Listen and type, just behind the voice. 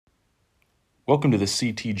Welcome to the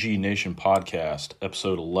CTG Nation podcast,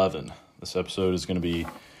 episode 11. This episode is going to be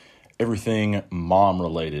everything mom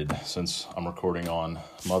related since I'm recording on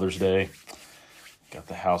Mother's Day. Got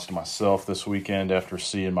the house to myself this weekend after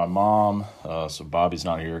seeing my mom. So Bobby's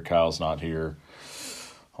not here, Kyle's not here.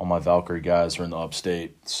 All my Valkyrie guys are in the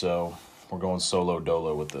upstate, so we're going solo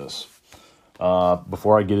dolo with this.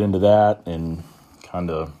 Before I get into that and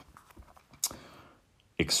kind of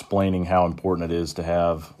explaining how important it is to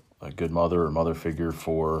have a good mother or mother figure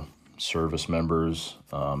for service members,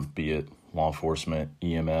 be it law enforcement,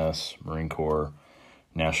 EMS, Marine Corps,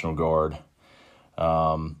 National Guard.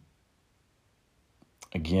 Again,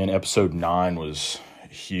 episode 9 was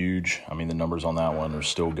huge. I mean, the numbers on that one are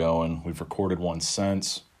still going. We've recorded one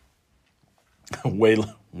since. way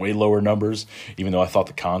lower numbers, even though I thought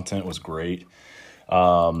the content was great.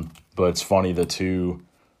 But it's funny,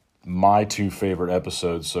 my two favorite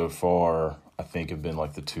episodes so far, I think, have been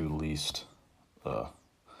like the two least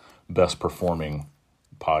best performing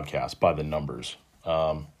podcasts by the numbers.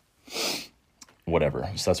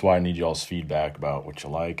 Whatever. So that's why I need y'all's feedback about what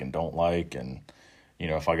you like and don't like, and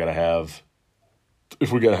if we gotta have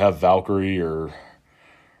Valkyrie or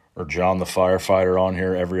John the firefighter on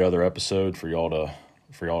here every other episode for y'all to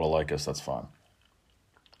like us, that's fine.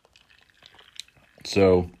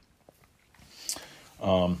 So,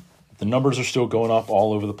 the numbers are still going up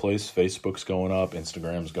all over the place. Facebook's going up,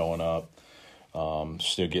 Instagram's going up.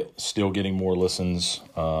 Still getting more listens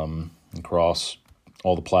across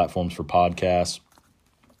all the platforms for podcasts.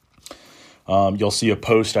 You'll see a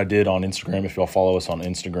post I did on Instagram if y'all follow us on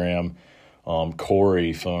Instagram.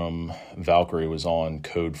 Corey from Valkyrie was on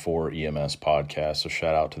Code 4 EMS podcast, so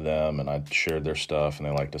shout out to them, and I shared their stuff, and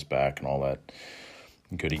they liked us back and all that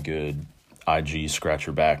goody good IG scratch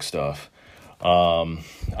your back stuff. I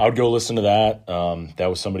would go listen to that. That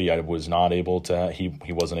was somebody I was not able to, he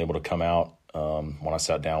wasn't able to come out when I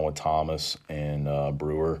sat down with Thomas and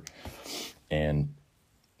Brewer, and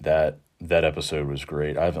that episode was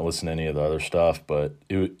great. I haven't listened to any of the other stuff, but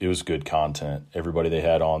it was good content. Everybody they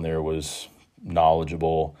had on there was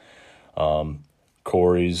knowledgeable.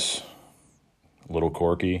 Corey's a little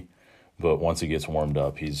quirky, but once he gets warmed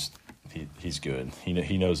up, he's good.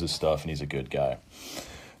 He knows his stuff, and he's a good guy.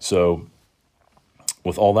 So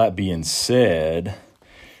with all that being said,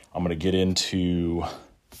 I'm going to get into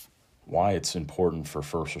why it's important for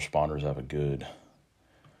first responders to have a good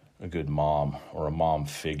mom or a mom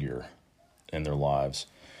figure in their lives.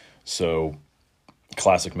 So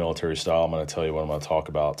classic military style, I'm going to tell you what I'm going to talk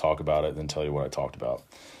about it, then tell you what I talked about.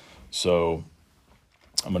 So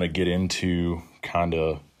I'm going to get into kind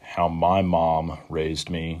of how my mom raised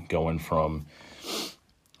me, going from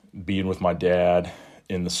being with my dad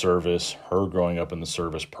in the service, her growing up in the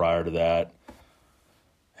service prior to that,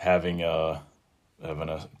 having a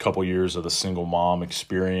couple years of the single mom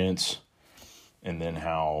experience, and then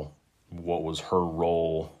what was her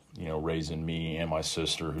role, raising me and my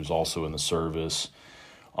sister, who's also in the service,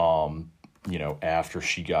 after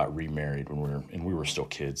she got remarried when we were still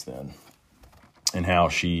kids then, and how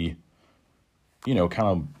she, kind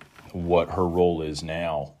of what her role is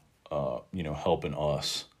now, helping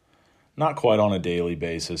us. Not quite on a daily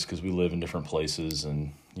basis because we live in different places,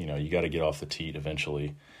 and, you got to get off the teat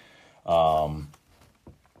eventually. And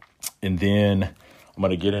then I'm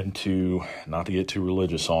going to get into, not to get too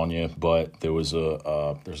religious on you, but there's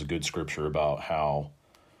a good scripture about how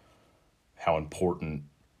important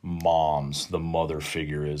moms, the mother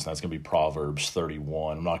figure is. And that's going to be Proverbs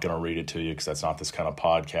 31. I'm not going to read it to you because that's not this kind of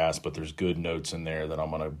podcast, but there's good notes in there that I'm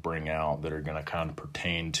going to bring out that are going to kind of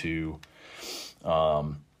pertain to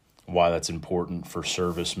why that's important for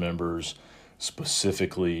service members,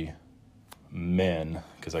 specifically men,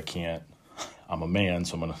 because I'm a man,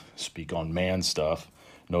 so I'm going to speak on man stuff.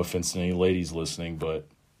 No offense to any ladies listening, but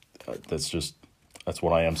that's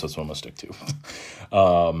what I am, so that's what I'm going to stick to.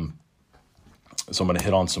 So I'm going to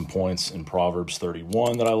hit on some points in Proverbs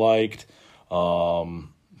 31 that I liked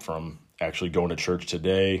from actually going to church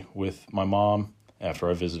today with my mom after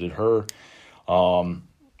I visited her. And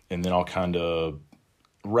then I'll kind of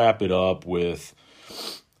wrap it up with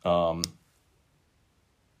how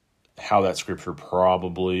that scripture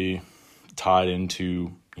probably tied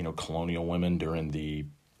into, colonial women during the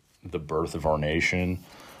birth of our nation,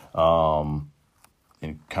 and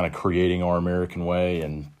kind of creating our American way,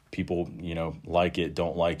 and people, like it,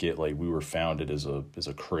 don't like it. Like, we were founded as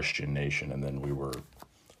a Christian nation, and then we were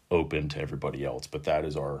open to everybody else. But that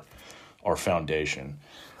is our foundation,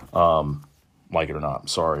 like it or not.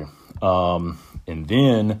 Sorry. And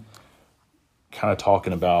then kind of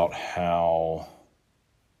talking about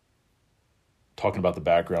the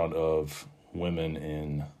background of women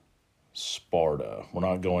in Sparta. We're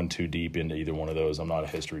not going too deep into either one of those. I'm not a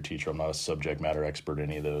history teacher. I'm not a subject matter expert in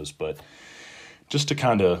any of those, but just to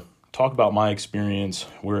kind of talk about my experience,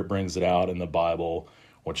 where it brings it out in the Bible,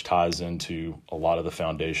 which ties into a lot of the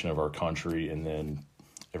foundation of our country, and then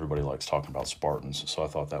everybody likes talking about Spartans, so I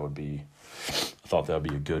thought that would be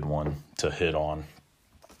a good one to hit on.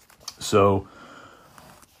 So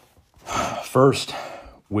first,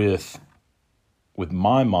 with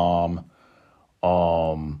my mom,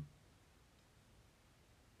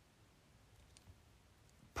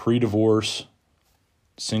 pre-divorce,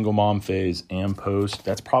 single mom phase, and post,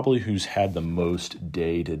 that's probably who's had the most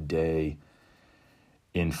day-to-day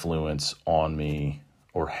influence on me,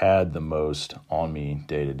 or had the most on me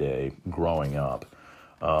day-to-day growing up.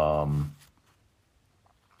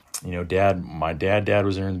 My dad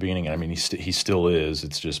was there in the beginning. I mean, he still is.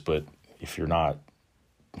 It's just, but if you're not,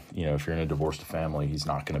 if you're in a divorced family, he's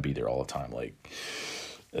not going to be there all the time. Like,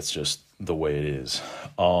 that's just the way it is.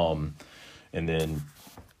 And then,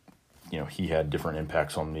 he had different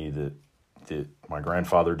impacts on me that my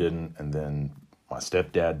grandfather didn't, and then my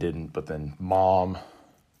stepdad didn't, but then mom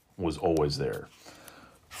was always there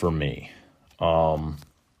for me.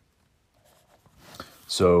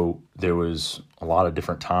 So there was a lot of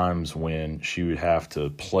different times when she would have to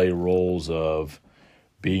play roles of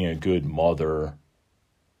being a good mother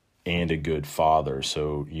and a good father.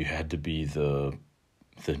 So you had to be the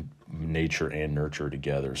nature and nurture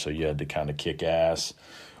together. So you had to kind of kick ass,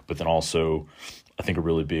 but then also I think a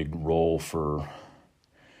really big role for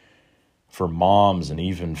moms and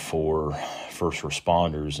even for first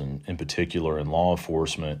responders, and in particular in law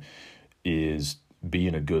enforcement, is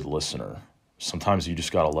being a good listener. Sometimes you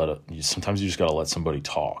just gotta let somebody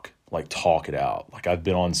talk it out. Like, I've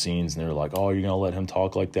been on scenes and they're like, "Oh, you're gonna let him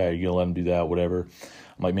talk like that? You're gonna let him do that? Whatever."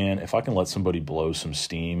 I'm like, man, if I can let somebody blow some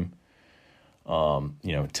steam, to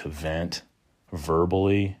vent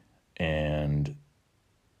verbally, and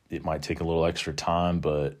it might take a little extra time,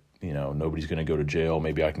 but nobody's going to go to jail.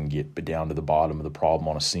 Maybe I can get down to the bottom of the problem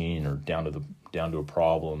on a scene, or down to a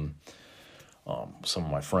problem. Some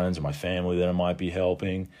of my friends and my family that I might be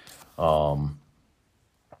helping. My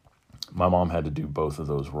mom had to do both of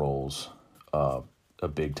those roles a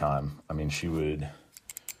big time. I mean, she would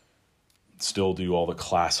still do all the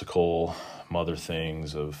classical mother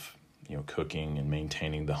things of, cooking and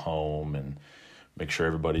maintaining the home and make sure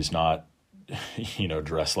everybody's not,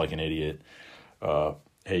 dressed like an idiot.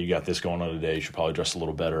 Hey, you got this going on today. You should probably dress a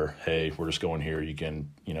little better. Hey, we're just going here. You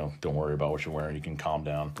can, don't worry about what you're wearing. You can calm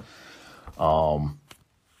down.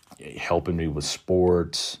 Helping me with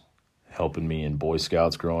sports, helping me in Boy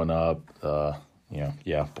Scouts growing up.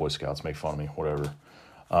 Boy Scouts make fun of me, whatever.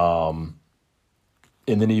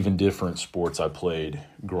 And then even different sports I played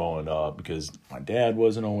growing up, because my dad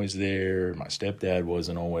wasn't always there. My stepdad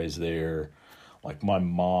wasn't always there. Like, my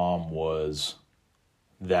mom was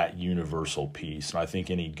that universal piece. And I think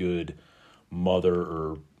any good mother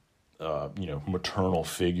or, maternal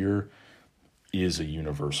figure is a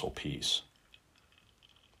universal piece.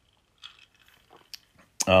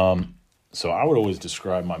 So I would always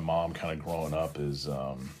describe my mom kind of growing up as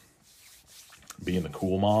being the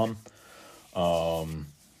cool mom.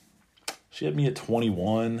 She had me at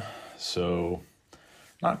 21, so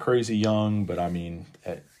not crazy young, but I mean,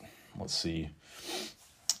 let's see,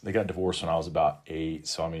 they got divorced when I was about 8,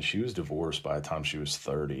 so I mean, she was divorced by the time she was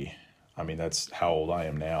 30. I mean, that's how old I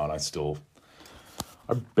am now, and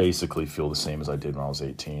I basically feel the same as I did when I was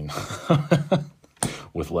 18,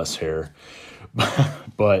 with less hair.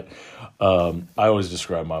 But I always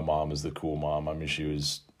describe my mom as the cool mom. I mean, she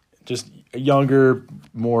was just younger,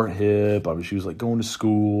 more hip. I mean, she was like going to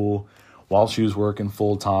school while she was working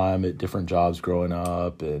full time at different jobs growing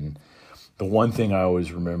up. And the one thing I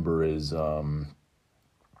always remember is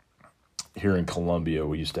here in Columbia,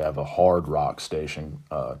 we used to have a hard rock station,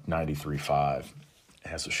 93.5.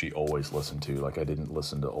 That's what she always listened to. Like, I didn't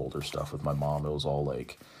listen to older stuff with my mom. It was all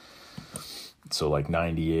like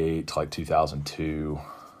 98 to like 2002.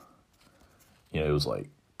 It was like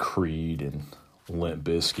Creed and Limp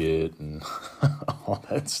Bizkit and all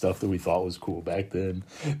that stuff that we thought was cool back then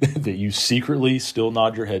that you secretly still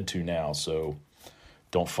nod your head to now, so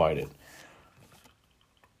don't fight it.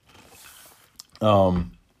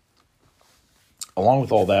 Along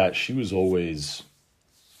with all that, she was always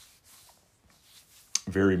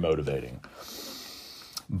very motivating,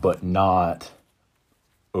 but not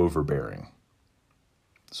overbearing.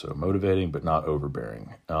 So motivating, but not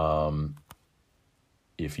overbearing.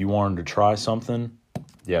 If you wanted to try something,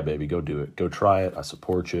 yeah, baby, go do it. Go try it. I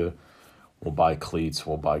support you. We'll buy cleats.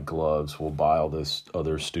 We'll buy gloves. We'll buy all this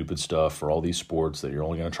other stupid stuff for all these sports that you're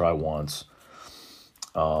only going to try once.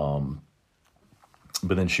 But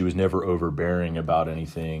then she was never overbearing about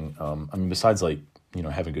anything. I mean, besides like,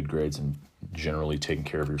 having good grades and generally taking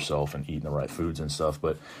care of yourself and eating the right foods and stuff.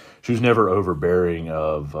 But she was never overbearing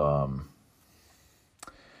of,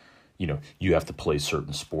 you have to play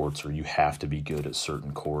certain sports or you have to be good at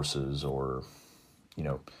certain courses or,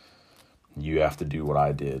 you have to do what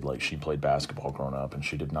I did. Like she played basketball growing up and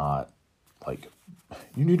she did not like,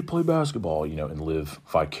 you need to play basketball, and live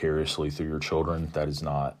vicariously through your children. I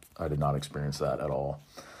did not experience that at all.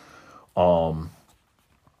 And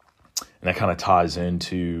that kind of ties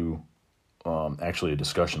into actually a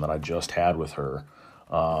discussion that I just had with her.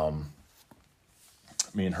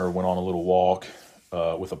 Me and her went on a little walk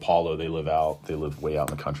with Apollo. They live way out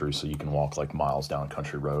in the country, so you can walk like miles down a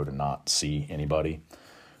country road and not see anybody.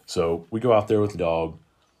 So we go out there with the dog,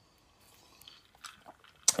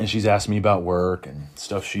 and she's asking me about work and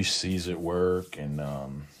stuff she sees at work, and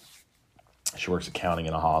she works accounting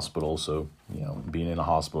in a hospital, so, being in a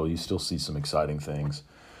hospital, you still see some exciting things,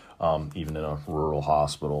 even in a rural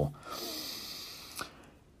hospital.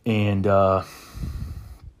 And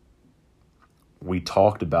we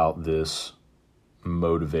talked about this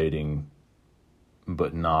motivating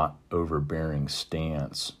but not overbearing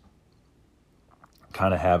stance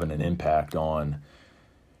kind of having an impact on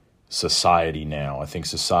society now. I think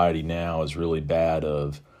society now is really bad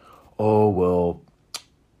of, oh, well,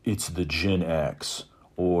 it's the Gen X,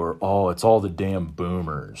 or, oh, it's all the damn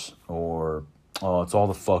boomers, or, oh, it's all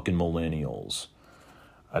the fucking millennials.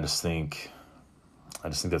 I just think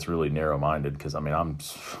that's really narrow-minded because,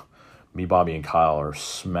 me, Bobby, and Kyle are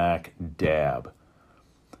smack dab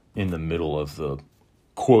in the middle of the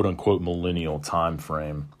quote-unquote millennial time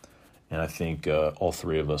frame. And I think all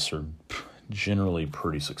three of us are generally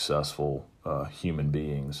pretty successful human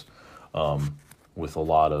beings with a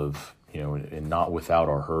lot of, and not without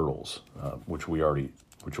our hurdles, which we already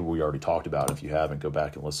talked about. If you haven't, go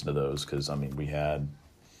back and listen to those because, we had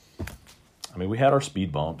our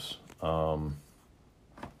speed bumps.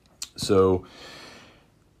 So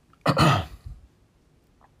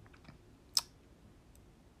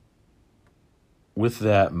with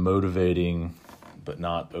that motivating but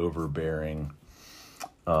not overbearing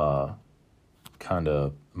kind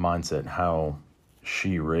of mindset and how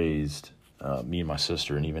she raised me and my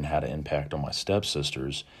sister and even had an impact on my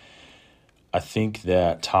stepsisters, I think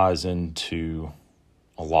that ties into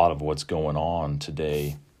a lot of what's going on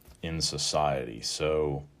today in society.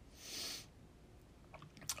 So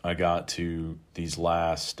I got to these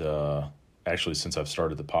last, actually since I've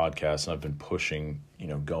started the podcast, and I've been pushing,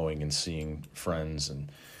 going and seeing friends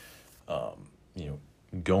and,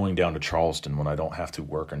 going down to Charleston when I don't have to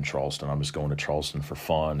work in Charleston. I'm just going to Charleston for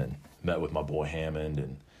fun, and met with my boy Hammond.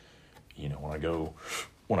 And, when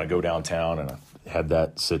I go downtown, and I had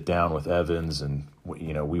that sit down with Evans, and,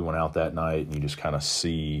 we went out that night, and you just kind of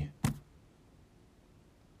see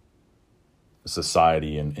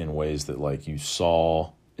society in ways that like you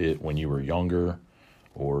saw it when you were younger,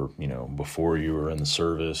 or, before you were in the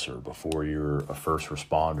service, or before you were a first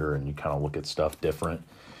responder, and you kind of look at stuff different.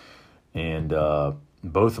 And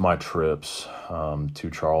both of my trips to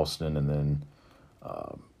Charleston and then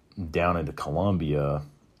down into Columbia,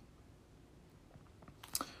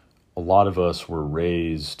 a lot of us were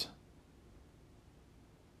raised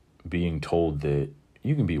being told that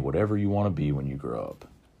you can be whatever you want to be when you grow up.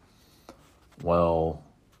 Well,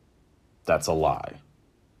 that's a lie.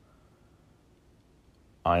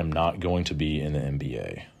 I am not going to be in the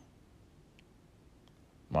NBA.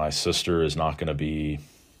 My sister is not going to be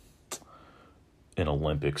an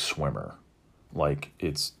Olympic swimmer.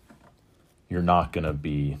 You're not going to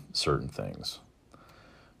be certain things.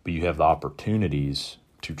 But you have the opportunities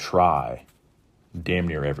to try damn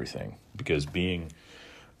near everything. Because being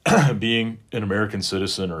an American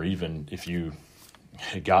citizen, or even if you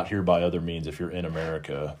got here by other means, if you're in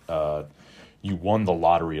America, you won the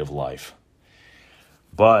lottery of life.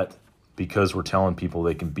 But because we're telling people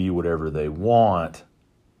they can be whatever they want,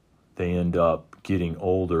 they end up getting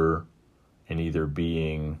older and either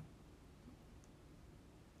being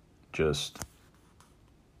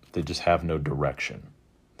they just have no direction.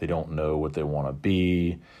 They don't know what they want to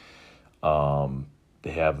be.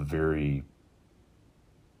 They have a very,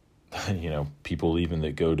 people even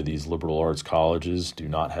that go to these liberal arts colleges do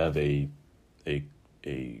not have a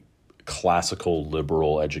classical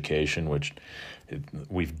liberal education, which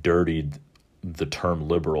we've dirtied the term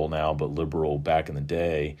liberal now, but liberal back in the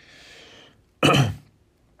day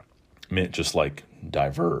meant just like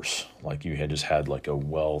diverse. Like you had just had like a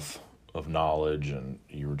wealth of knowledge, and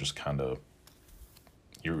you were just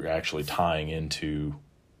you're actually tying into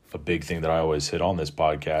a big thing that I always hit on this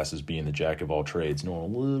podcast is being the jack of all trades,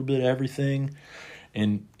 knowing a little bit of everything.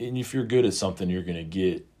 And if you're good at something, you're going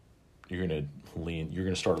to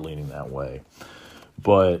start leaning that way.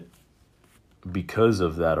 But because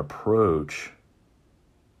of that approach,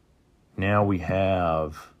 now we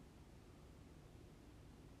have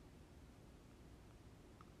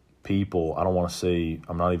people,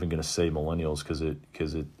 I'm not even going to say millennials because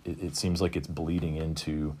it seems like it's bleeding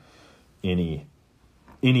into any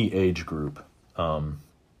age group. And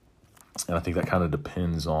I think that kind of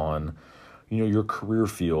depends on, your career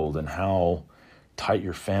field and how tight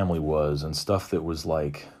your family was and stuff that was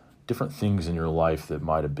like different things in your life that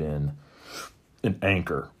might have been an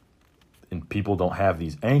anchor. And people don't have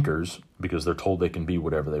these anchors because they're told they can be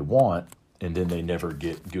whatever they want, and then they never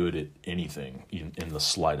get good at anything in the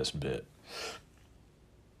slightest bit.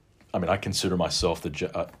 I mean, I consider myself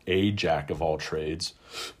a jack of all trades,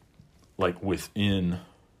 like within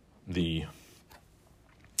the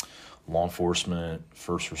law enforcement,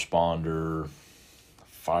 first responder,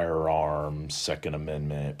 firearms, Second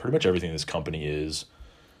Amendment, pretty much everything this company is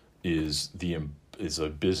a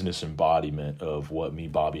business embodiment of what me,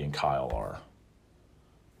 Bobby, and Kyle are.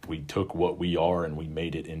 We took what we are and we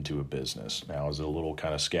made it into a business. Now, is it a little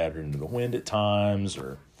kind of scattered into the wind at times?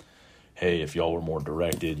 Or, hey, if y'all were more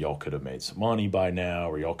directed, y'all could have made some money by now,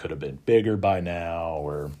 or y'all could have been bigger by now,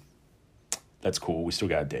 or that's cool. We still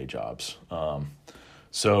got day jobs.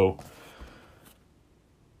 So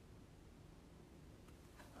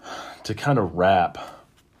to kind of wrap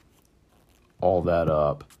all that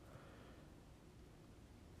up,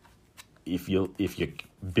 if you've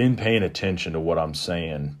been paying attention to what I'm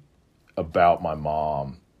saying about my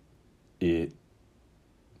mom,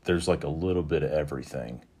 there's like a little bit of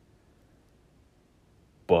everything,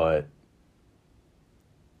 but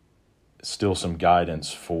still some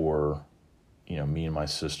guidance for, me and my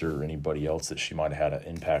sister or anybody else that she might have had an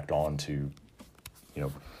impact on to,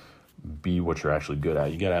 be what you're actually good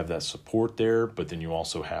at. You got to have that support there, but then you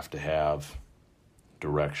also have to have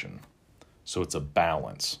direction. So it's a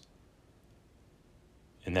balance.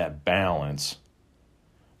 And that balance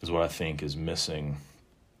is what I think is missing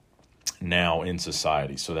now in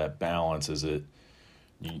society. So that balance is you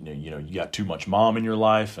got too much mom in your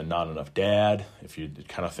life and not enough dad. If you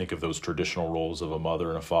kind of think of those traditional roles of a mother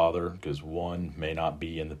and a father, because one may not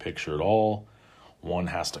be in the picture at all. One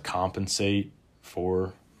has to compensate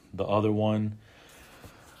for the other one.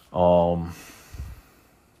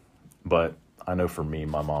 But I know for me,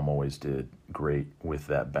 my mom always did great with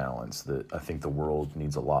that balance that I think the world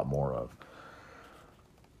needs a lot more of.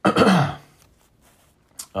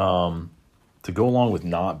 To go along with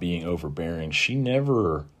not being overbearing, she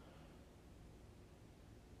never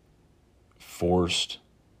forced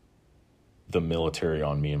the military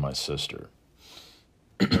on me and my sister.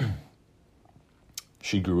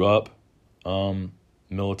 She grew up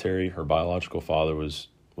military. Her biological father was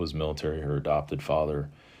military. Her adopted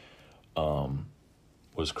father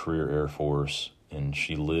was career Air Force, and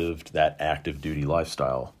she lived that active duty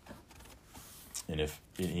lifestyle. And if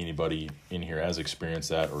anybody in here has experienced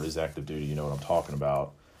that or is active duty, you know what I'm talking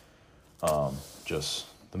about. Just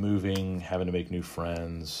the moving, having to make new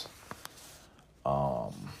friends,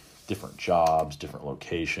 different jobs, different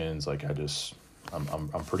locations. Like I'm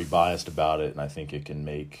pretty biased about it, and I think it can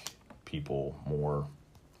make people more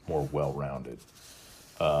well-rounded.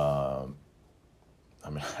 I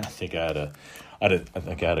think I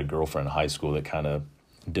had a girlfriend in high school that kind of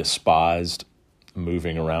despised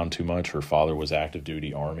moving around too much. Her father was active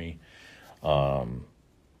duty Army. So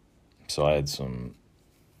I had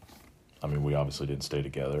we obviously didn't stay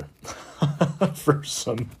together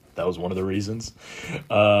that was one of the reasons.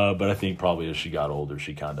 But I think probably as she got older,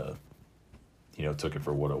 she kind of, took it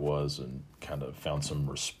for what it was and kind of found some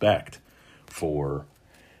respect for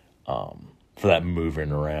that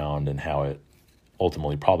moving around and how it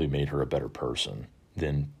ultimately probably made her a better person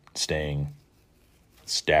than staying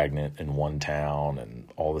stagnant in one town and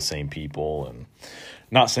all the same people. And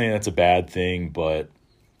not saying that's a bad thing, but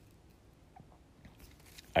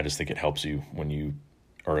I just think it helps you when you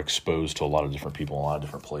are exposed to a lot of different people in a lot of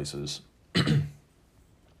different places.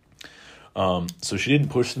 So she didn't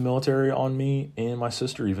push the military on me and my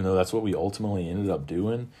sister, even though that's what we ultimately ended up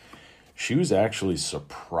doing. She was actually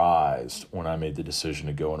surprised when I made the decision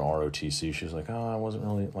to go in ROTC. She was like, I wasn't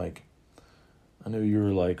really I knew you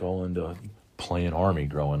were all into playing Army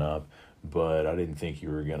growing up, but I didn't think you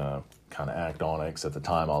were going to kind of act on it, because at the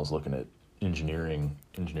time I was looking at engineering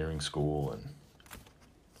school and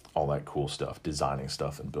all that cool stuff, designing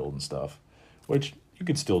stuff and building stuff, which you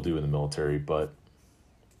could still do in the military, but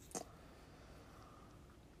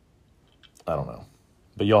I don't know.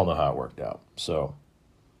 But y'all know how it worked out. So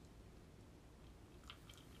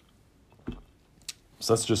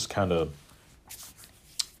that's just kind of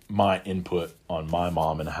my input on my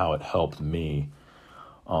mom and how it helped me,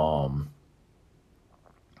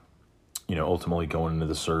 ultimately going into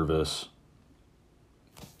the service,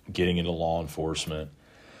 getting into law enforcement.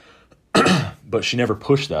 But she never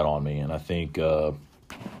pushed that on me. And I think, and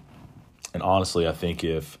honestly, I think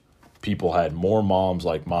if people had more moms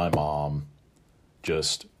like my mom,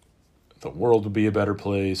 just the world would be a better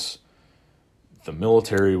place. The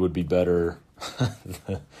military would be better.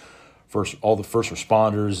 All the first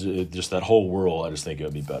responders, just that whole world, I just think it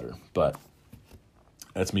would be better. But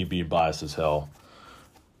that's me being biased as hell.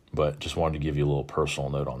 But just wanted to give you a little personal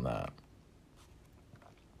note on that.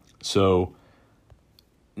 So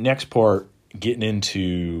next part, getting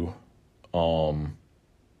into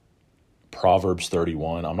Proverbs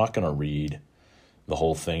 31. I'm not going to read the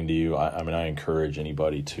whole thing to you. I mean, I encourage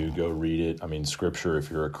anybody to go read it. I mean, Scripture,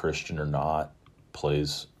 if you're a Christian or not,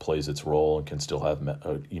 plays its role and can still have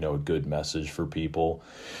a good message for people,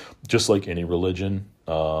 just like any religion,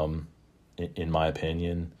 in my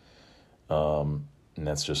opinion. And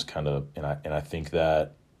that's just kind of, and I think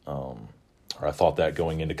that, or I thought that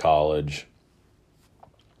going into college.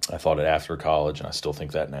 I thought it after college, and I still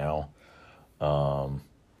think that now.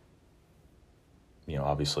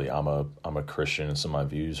 Obviously I'm a Christian, and some of my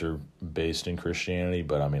views are based in Christianity,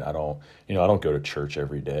 but I mean, I don't go to church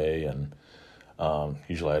every day, and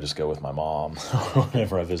usually I just go with my mom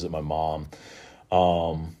whenever I visit my mom.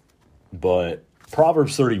 But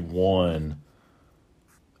Proverbs 31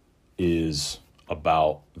 is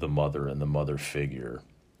about the mother and the mother figure.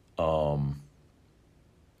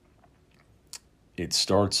 It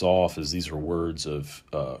starts off as these are words of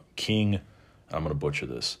King, I'm going to butcher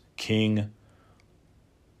this, King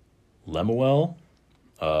Lemuel.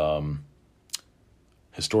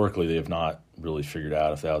 Historically, they have not really figured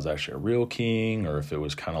out if that was actually a real king, or if it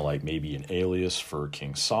was kind of like maybe an alias for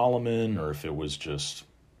King Solomon, or if it was just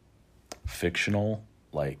fictional,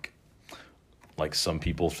 like some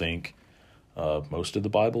people think most of the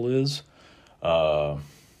Bible is. But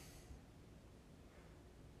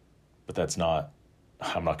that's not.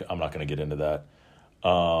 I'm not going to get into that.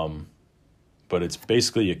 But it's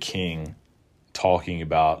basically a king talking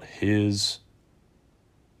about his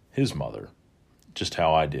mother, just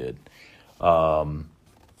how I did.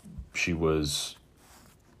 She was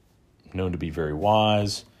known to be very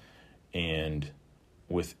wise, and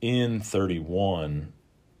within 31,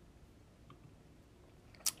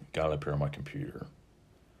 got it up here on my computer.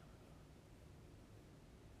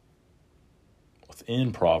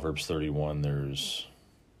 Within Proverbs 31, there's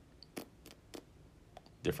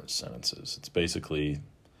different sentences. It's basically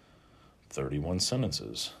 31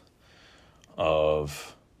 sentences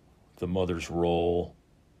of the mother's role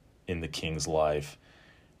in the king's life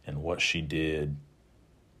and what she did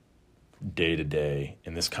day to day.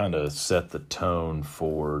 And this kind of set the tone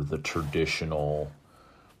for the traditional,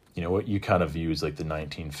 what you kind of view as like the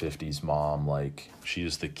 1950s mom. Like, she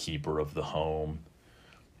is the keeper of the home,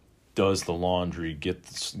 does the laundry,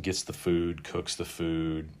 gets the food, cooks the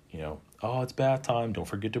food, oh, it's bath time, don't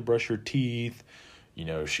forget to brush your teeth.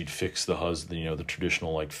 She'd fix the husband, the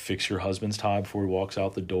traditional, like, fix your husband's tie before he walks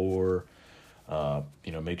out the door.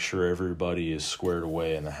 Make sure everybody is squared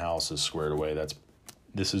away and the house is squared away.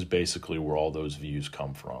 This is basically where all those views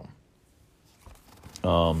come from.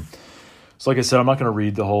 So like I said, I'm not going to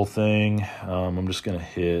read the whole thing. I'm just going to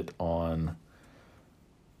hit on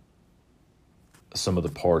some of the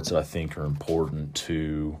parts that I think are important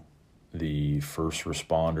to the first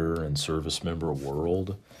responder and service member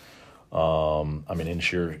world. In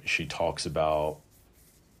here, she talks about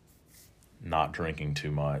not drinking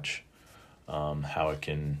too much, how it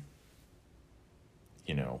can,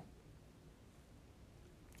 it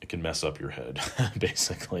can mess up your head,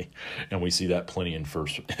 basically. And we see that plenty in the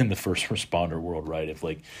first responder world, right?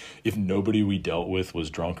 If nobody we dealt with was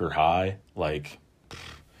drunk or high,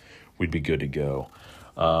 we'd be good to go.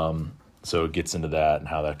 So it gets into that and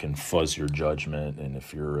how that can fuzz your judgment. And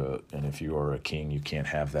if you are a king, you can't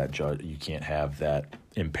have that you can't have that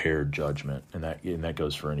impaired judgment. And that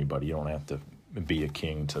goes for anybody. You don't have to be a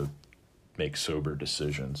king to make sober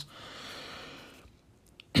decisions.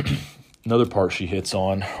 Another part she hits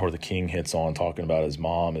on, or the king hits on, talking about his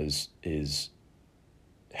mom, is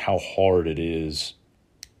how hard it is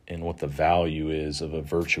and what the value is of a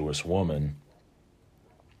virtuous woman.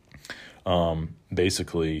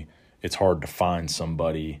 Basically, it's hard to find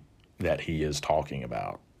somebody that he is talking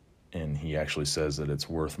about. And he actually says that it's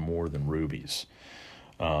worth more than rubies.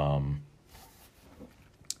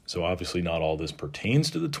 So obviously not all this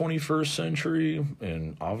pertains to the 21st century.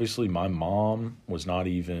 And obviously my mom was not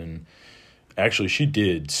even, actually she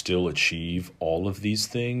did still achieve all of these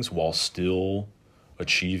things while still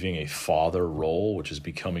achieving a father role, which is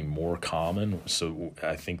becoming more common. So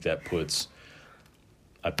I think that puts,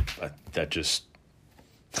 that just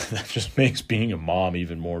that just makes being a mom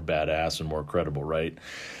even more badass and more credible, right?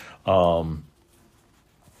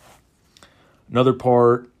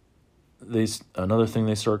 Another thing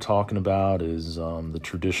they start talking about is the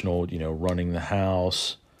traditional, running the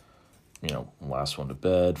house, last one to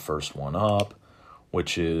bed, first one up,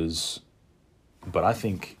 which is, but I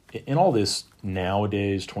think in all this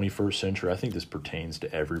nowadays, 21st century, I think this pertains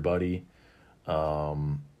to everybody.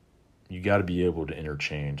 You got to be able to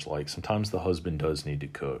interchange. Like sometimes the husband does need to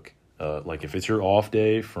cook. Like if it's your off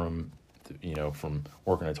day from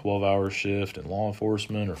working a 12-hour shift in law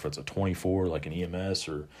enforcement, or if it's a 24 like an EMS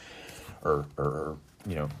or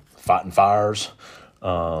fighting fires,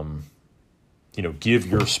 give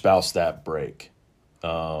your spouse that break.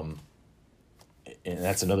 And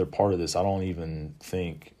that's another part of this. I don't even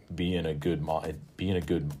think being a good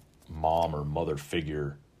mom or mother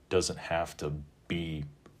figure doesn't have to be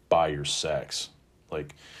by your sex.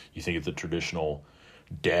 Like you think of the traditional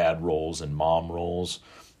dad roles and mom roles,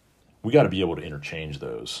 we got to be able to interchange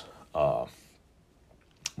those.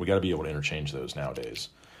 We got to be able to interchange those nowadays.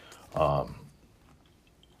 Because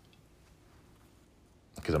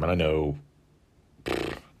I know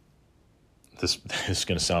this is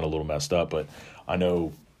going to sound a little messed up, but I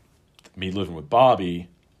know me living with Bobby,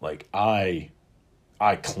 like I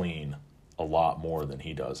clean a lot more than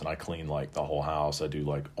he does, and I clean like the whole house. I do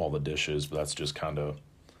like all the dishes, but that's just kind of,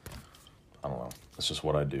 I don't know. That's just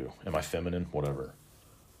what I do. Am I feminine? Whatever.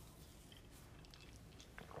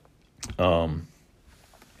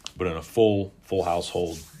 But in a full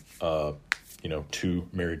household, two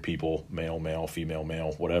married people, male, female,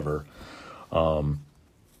 male, whatever.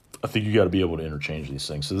 I think you got to be able to interchange these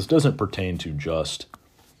things. So this doesn't pertain to just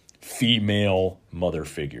female mother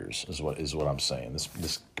figures, is what I'm saying.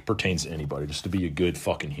 This pertains to anybody, just to be a good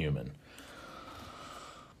fucking human.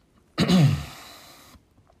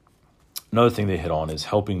 Another thing they hit on is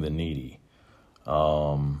helping the needy. The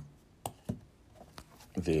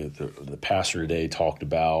pastor today talked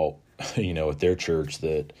about, at their church,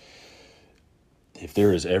 that if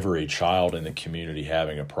there is ever a child in the community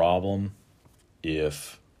having a problem,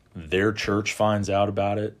 if their church finds out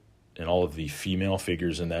about it and all of the female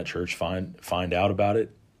figures in that church find out about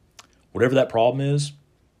it, whatever that problem is,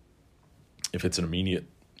 if it's an immediate,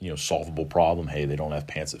 solvable problem, hey, they don't have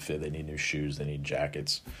pants that fit, they need new shoes, they need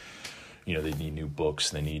jackets, they need new books,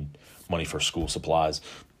 they need money for school supplies,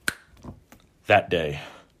 that day,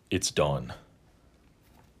 it's done.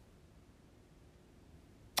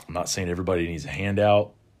 I'm not saying everybody needs a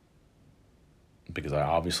handout, because I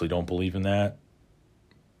obviously don't believe in that,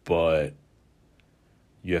 but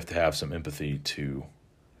you have to have some empathy to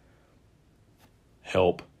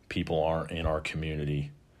help people in our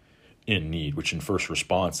community in need, which in first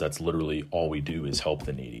response, that's literally all we do is help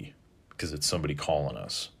the needy, because it's somebody calling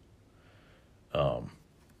us.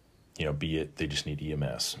 Be it they just need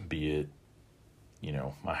EMS, be it,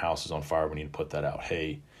 my house is on fire, we need to put that out.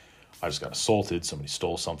 Hey, I just got assaulted, somebody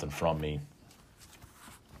stole something from me.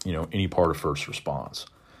 Any part of first response.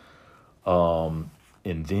 And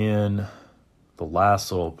then the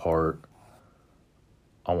last little part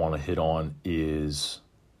I want to hit on is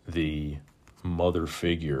the mother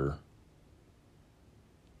figure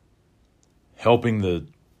helping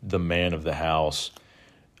the man of the house,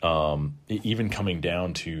 even coming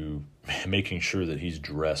down to making sure that he's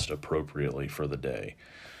dressed appropriately for the day.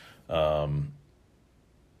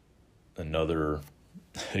 Another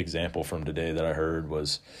example from today that I heard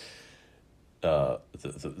was the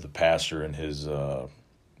pastor and his, so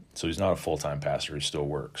he's not a full-time pastor, he still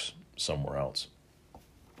works somewhere else.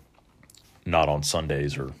 Not on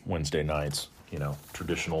Sundays or Wednesday nights,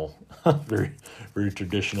 traditional, very, very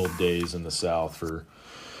traditional days in the South for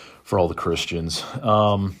all the Christians.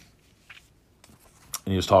 And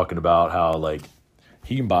he was talking about how, like,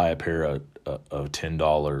 he can buy a pair of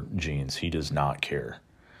 $10 jeans. He does not care.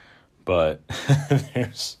 But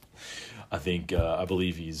I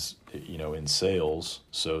believe he's, in sales.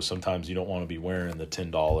 So sometimes you don't want to be wearing the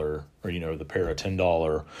 $10 or, the pair of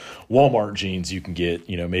 $10 Walmart jeans you can get.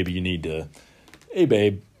 Maybe you need to, hey,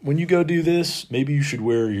 babe, when you go do this, maybe you should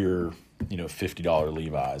wear your, $50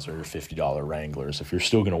 Levi's or your $50 Wranglers. If you're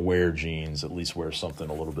still going to wear jeans, at least wear something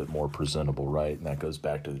a little bit more presentable, right? And that goes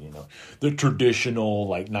back to, the traditional,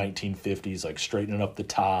 like, 1950s, like straightening up the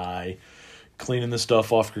tie, cleaning the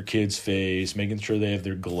stuff off your kid's face, making sure they have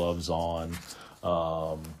their gloves on,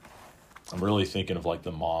 I'm really thinking of like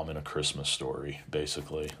the mom in A Christmas Story,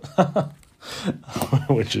 basically.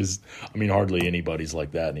 Which is, I mean, hardly anybody's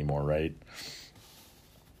like that anymore, right?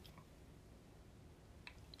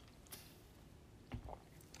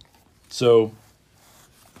 So,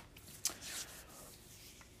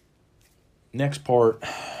 next part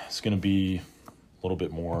is going to be a little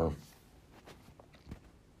bit more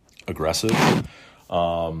aggressive, because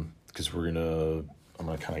I'm going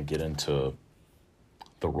to kind of get into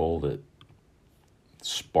the role that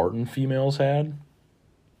Spartan females had.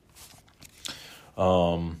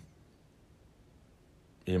 In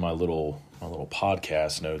my little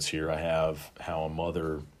podcast notes here, I have how a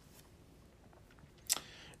mother,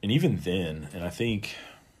 and even then, and I think,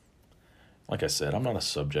 like I said, I'm not a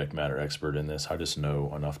subject matter expert in this. I just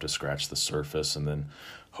know enough to scratch the surface, and then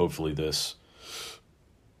hopefully this,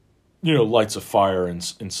 lights a fire in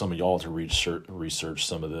some of y'all to research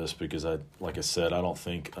some of this, because like I said, I don't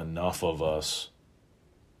think enough of us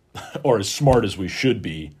are as smart as we should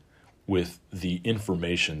be with the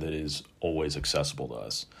information that is always accessible to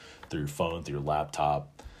us through your phone, through your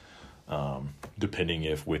laptop, depending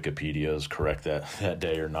if Wikipedia is correct that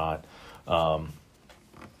day or not.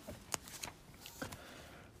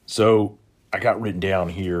 So I got written down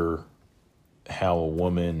here how a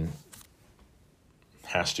woman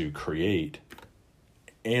has to create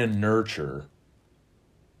and nurture,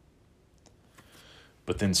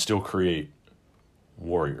 but then still create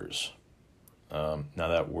warriors. Now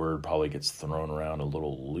that word probably gets thrown around a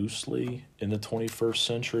little loosely in the 21st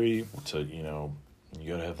century to, you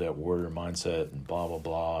got to have that warrior mindset and blah, blah,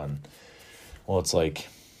 blah. And well, it's like,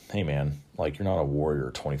 hey man, like you're not a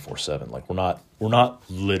warrior 24/7. Like we're not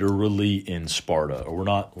literally in Sparta, or we're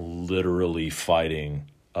not literally fighting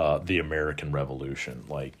the American Revolution.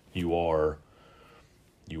 Like you are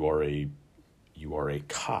a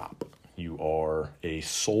cop. You are a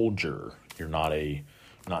soldier. You're not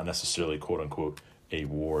necessarily quote unquote a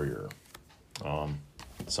warrior.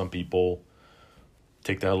 Some people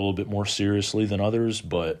take that a little bit more seriously than others,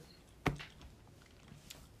 but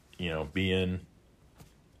being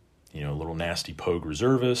a little nasty pogue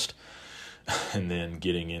reservist, and then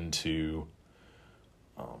getting into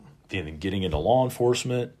law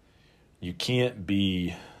enforcement, you can't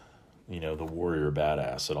be the warrior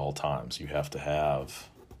badass at all times. You have to have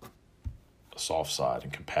a soft side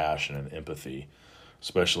and compassion and empathy.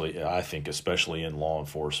 Especially in law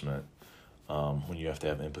enforcement, when you have to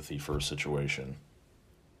have empathy for a situation.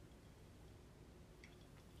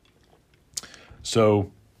 So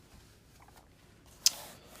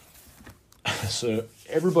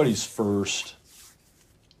everybody's first,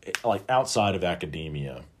 like outside of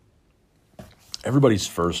academia, everybody's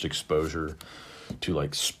first exposure to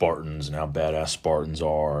like Spartans and how badass Spartans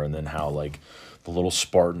are, and then how like the little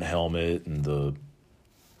Spartan helmet and the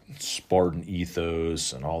Spartan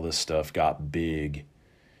ethos and all this stuff got big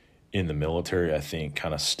in the military, I think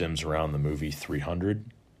kind of stems around the movie 300.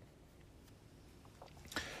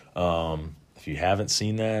 If you haven't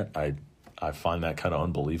seen that, I find that kind of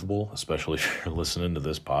unbelievable, especially if you're listening to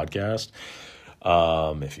this podcast.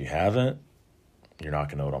 If you haven't, you're not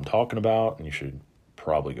going to know what I'm talking about, and you should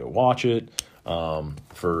probably go watch it.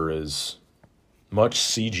 For as much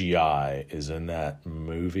CGI is in that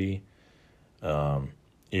movie,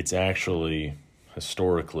 it's actually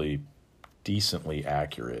historically decently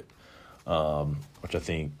accurate, which I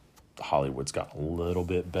think Hollywood's got a little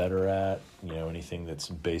bit better at. Anything that's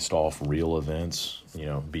based off real events,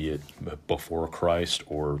 be it before Christ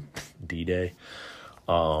or D-Day.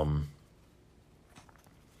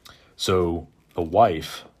 So the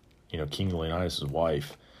wife, King Leonidas'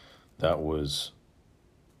 wife, that was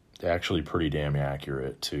actually pretty damn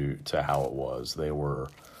accurate to how it was. They were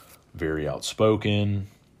very outspoken.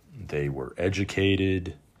 They were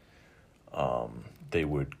educated. They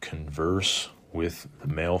would converse with the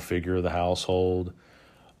male figure of the household.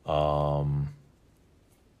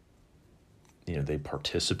 They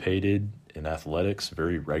participated in athletics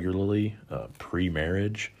very regularly,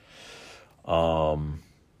 pre-marriage. So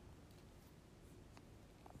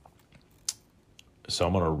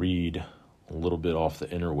I'm going to read a little bit off the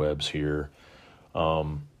interwebs here.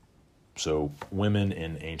 So women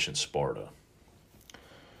in ancient Sparta.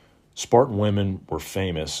 Spartan women were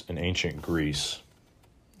famous in ancient Greece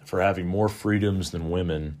for having more freedoms than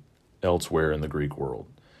women elsewhere in the Greek world.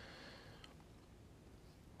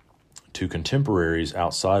 To contemporaries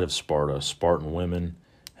outside of Sparta, Spartan women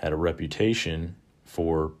had a reputation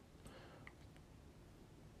for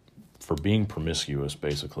being promiscuous,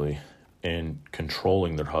 basically, and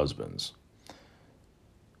controlling their husbands.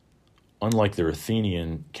 Unlike their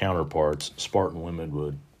Athenian counterparts, Spartan women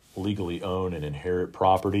would legally own and inherit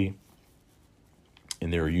property,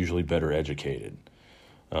 and they were usually better educated,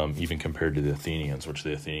 even compared to the Athenians, which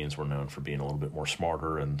the Athenians were known for being a little bit more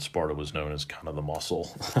smarter, and Sparta was known as kind of the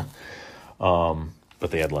muscle. But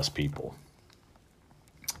they had less people.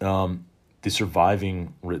 The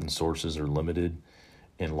surviving written sources are limited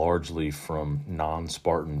and largely from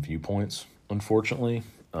non-Spartan viewpoints, unfortunately.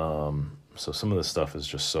 So some of this stuff is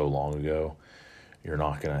just so long ago, you're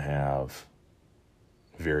not going to have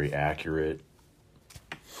very accurate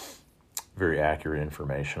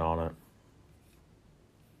information on it.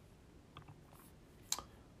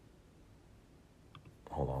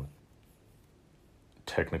 Hold on.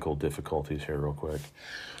 Technical difficulties here real quick.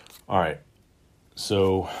 All right.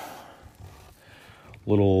 So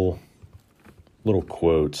little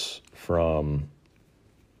quotes from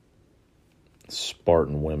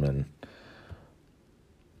Spartan women.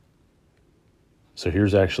 So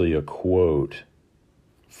here's actually a quote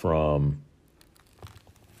from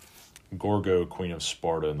Gorgo, Queen of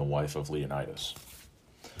Sparta and the wife of Leonidas.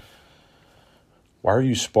 Why are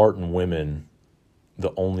you Spartan women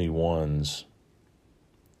the only ones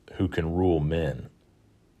who can rule men?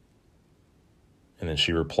 And then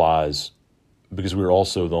she replies, because we're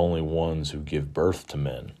also the only ones who give birth to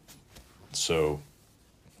men. So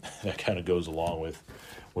that kind of goes along with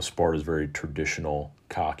Sparta's very traditional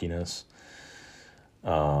cockiness.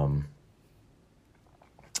 And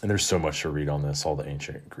there's so much to read on this, all the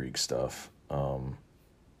ancient Greek stuff.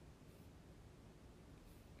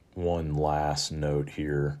 One last note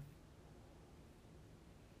here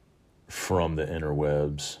from the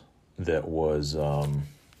interwebs that was,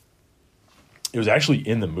 it was actually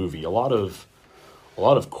in the movie. A lot of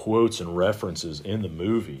quotes and references in the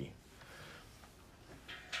movie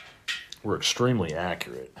were extremely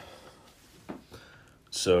accurate.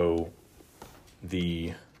 So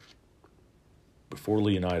before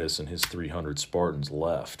Leonidas and his 300 Spartans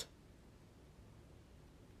left,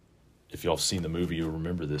 if y'all have seen the movie, you'll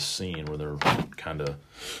remember this scene where they're kind of,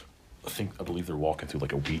 I believe they're walking through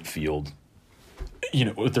like a wheat field,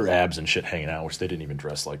 with their abs and shit hanging out, which they didn't even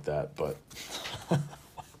dress like that, but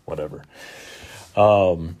whatever.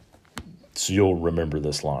 So you'll remember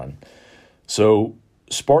this line. So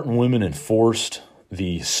Spartan women enforced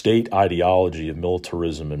the state ideology of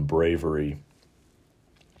militarism and bravery,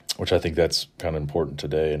 which I think that's kind of important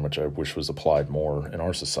today and which I wish was applied more in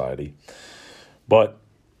our society. But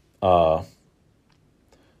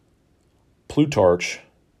Plutarch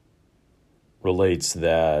relates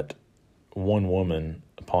that one woman,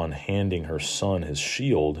 upon handing her son his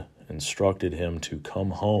shield, instructed him to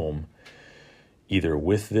come home either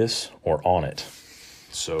with this or on it.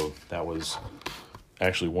 So that was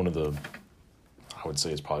actually I would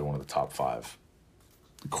say it's probably one of the top 5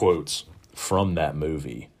 quotes from that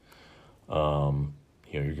movie.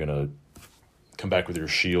 You're going to come back with your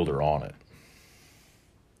shield or on it.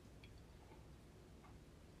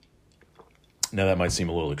 Now that might seem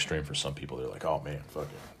a little extreme for some people. They're like, oh man, fucking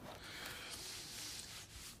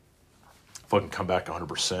come back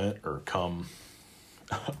 100% or come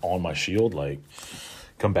on my shield, like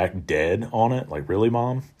come back dead on it. Like, really,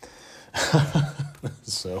 Mom?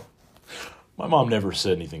 So my mom never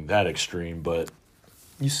said anything that extreme, but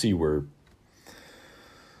you see where,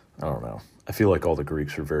 I don't know. I feel like all the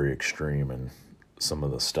Greeks are very extreme in some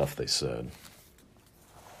of the stuff they said.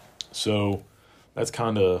 So that's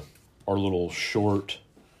kind of our little short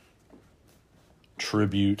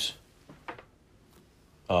tribute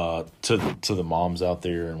to the moms out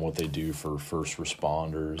there and what they do for first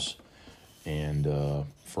responders and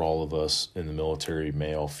for all of us in the military,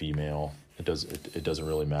 male, female. It doesn't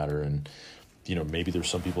really matter. And maybe there's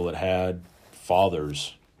some people that had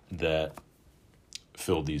fathers that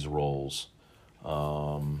filled these roles.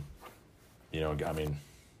 I mean,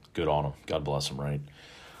 good on them. God bless them, right?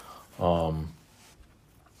 Hope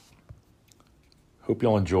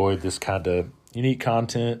y'all enjoyed this kind of unique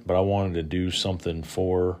content, but I wanted to do something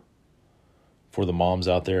for the moms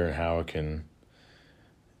out there and how it can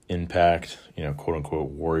impact, quote unquote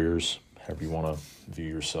warriors, however you want to view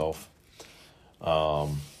yourself. I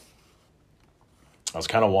was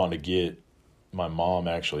kind of wanting to get my mom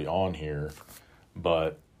actually on here,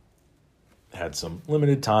 but had some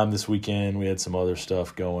limited time this weekend. We had some other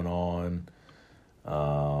stuff going on.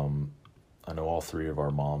 I know all 3 of our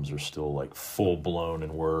moms are still like full blown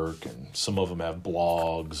in work, and some of them have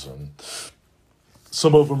blogs, and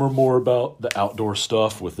some of them are more about the outdoor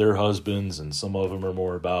stuff with their husbands, and some of them are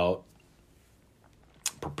more about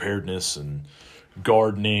preparedness and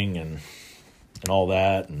gardening and all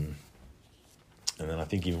that. And then I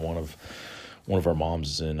think even one of our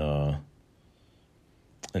moms is in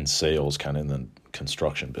sales, kind of in the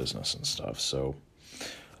construction business and stuff. So,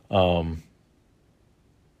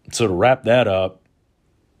 So to wrap that up,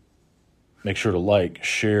 make sure to like,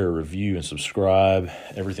 share, review, and subscribe.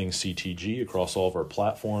 Everything's CTG across all of our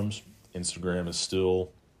platforms. Instagram is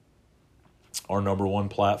still our number one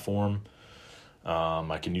platform.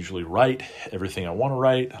 I can usually write everything I want to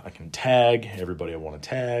write. I can tag everybody I want to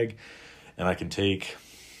tag. And I can take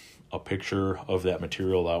a picture of that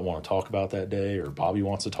material that I want to talk about that day, or Bobby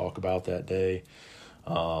wants to talk about that day.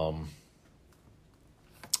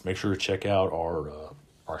 Make sure to check out our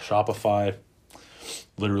Shopify.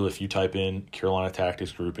 Literally, if you type in Carolina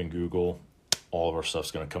Tactics Group in Google, all of our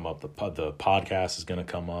stuff's going to come up. The podcast is going to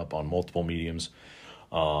come up on multiple mediums.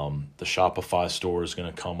 The Shopify store is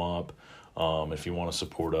going to come up. If you want to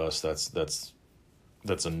support us, that's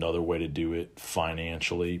another way to do it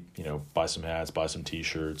financially. Buy some hats, buy some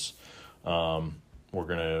T-shirts. We're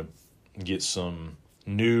going to get some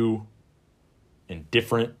new and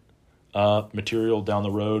different material down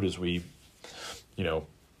the road as we,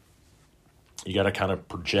 you got to kind of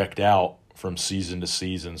project out from season to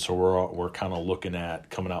season. So we're kind of looking at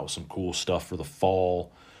coming out with some cool stuff for the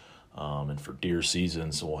fall, and for deer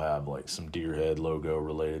season. So we'll have like some deer head logo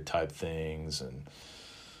related type things, and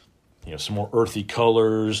some more earthy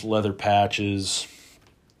colors, leather patches,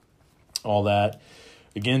 all that.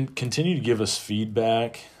 Again, continue to give us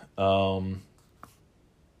feedback. All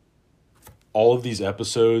of these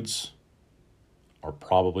episodes are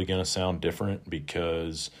probably going to sound different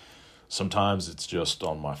because sometimes it's just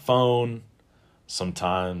on my phone.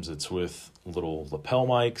 Sometimes it's with little lapel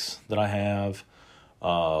mics that I have.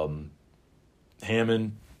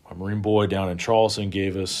 Hammond, a Marine boy down in Charleston,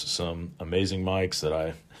 gave us some amazing mics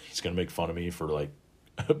that he's going to make fun of me for like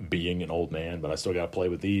being an old man, but I still got to play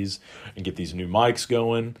with these and get these new mics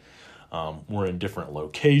going. We're in different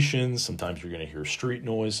locations. Sometimes you're going to hear street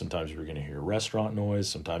noise. Sometimes you're going to hear restaurant noise.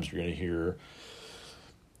 Sometimes you're going to hear,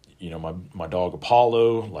 my dog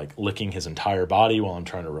Apollo like licking his entire body while I'm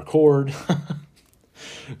trying to record.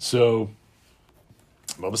 So,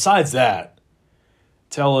 but besides that,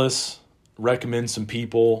 tell us, recommend some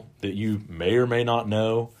people that you may or may not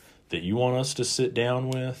know that you want us to sit down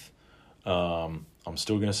with. I'm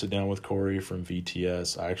still going to sit down with Corey from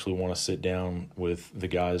VTS. I actually want to sit down with the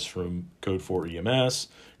guys from Code 4 EMS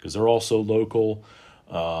because they're also local.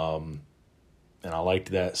 And I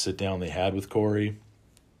liked that sit down they had with Corey.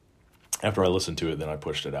 After I listened to it, then I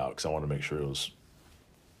pushed it out because I wanted to make sure it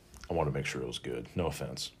was good. No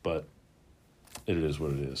offense, but it is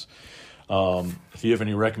what it is. If you have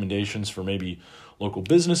any recommendations for maybe local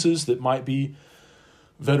businesses that might be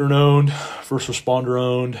veteran-owned, first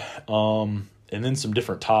responder-owned, and then some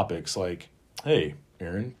different topics like, hey,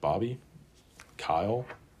 Aaron, Bobby, Kyle,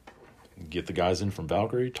 get the guys in from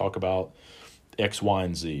Valkyrie, talk about X, Y,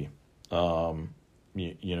 and Z.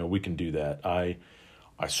 We can do that.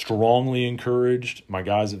 I strongly encouraged my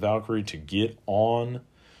guys at Valkyrie to get on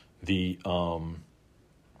the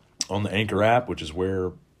Anchor app, which is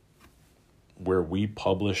where we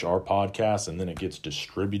publish our podcast, and then it gets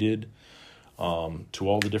distributed to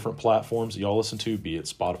all the different platforms that y'all listen to, be it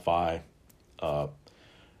Spotify,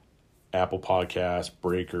 Apple Podcasts,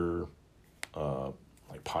 Breaker,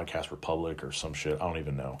 like Podcast Republic or some shit. I don't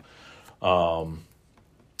even know.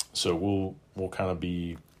 So we'll kind of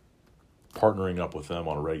be partnering up with them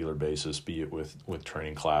on a regular basis, be it with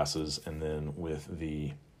training classes and then with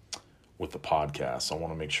the podcast. I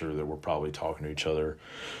want to make sure that we're probably talking to each other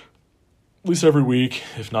at least every week,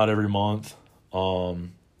 if not every month. So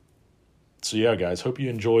yeah, guys, hope you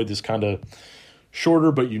enjoyed this kind of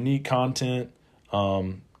shorter but unique content.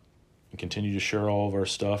 And continue to share all of our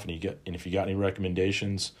stuff. And if you got any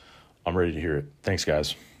recommendations, I'm ready to hear it. Thanks,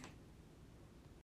 guys.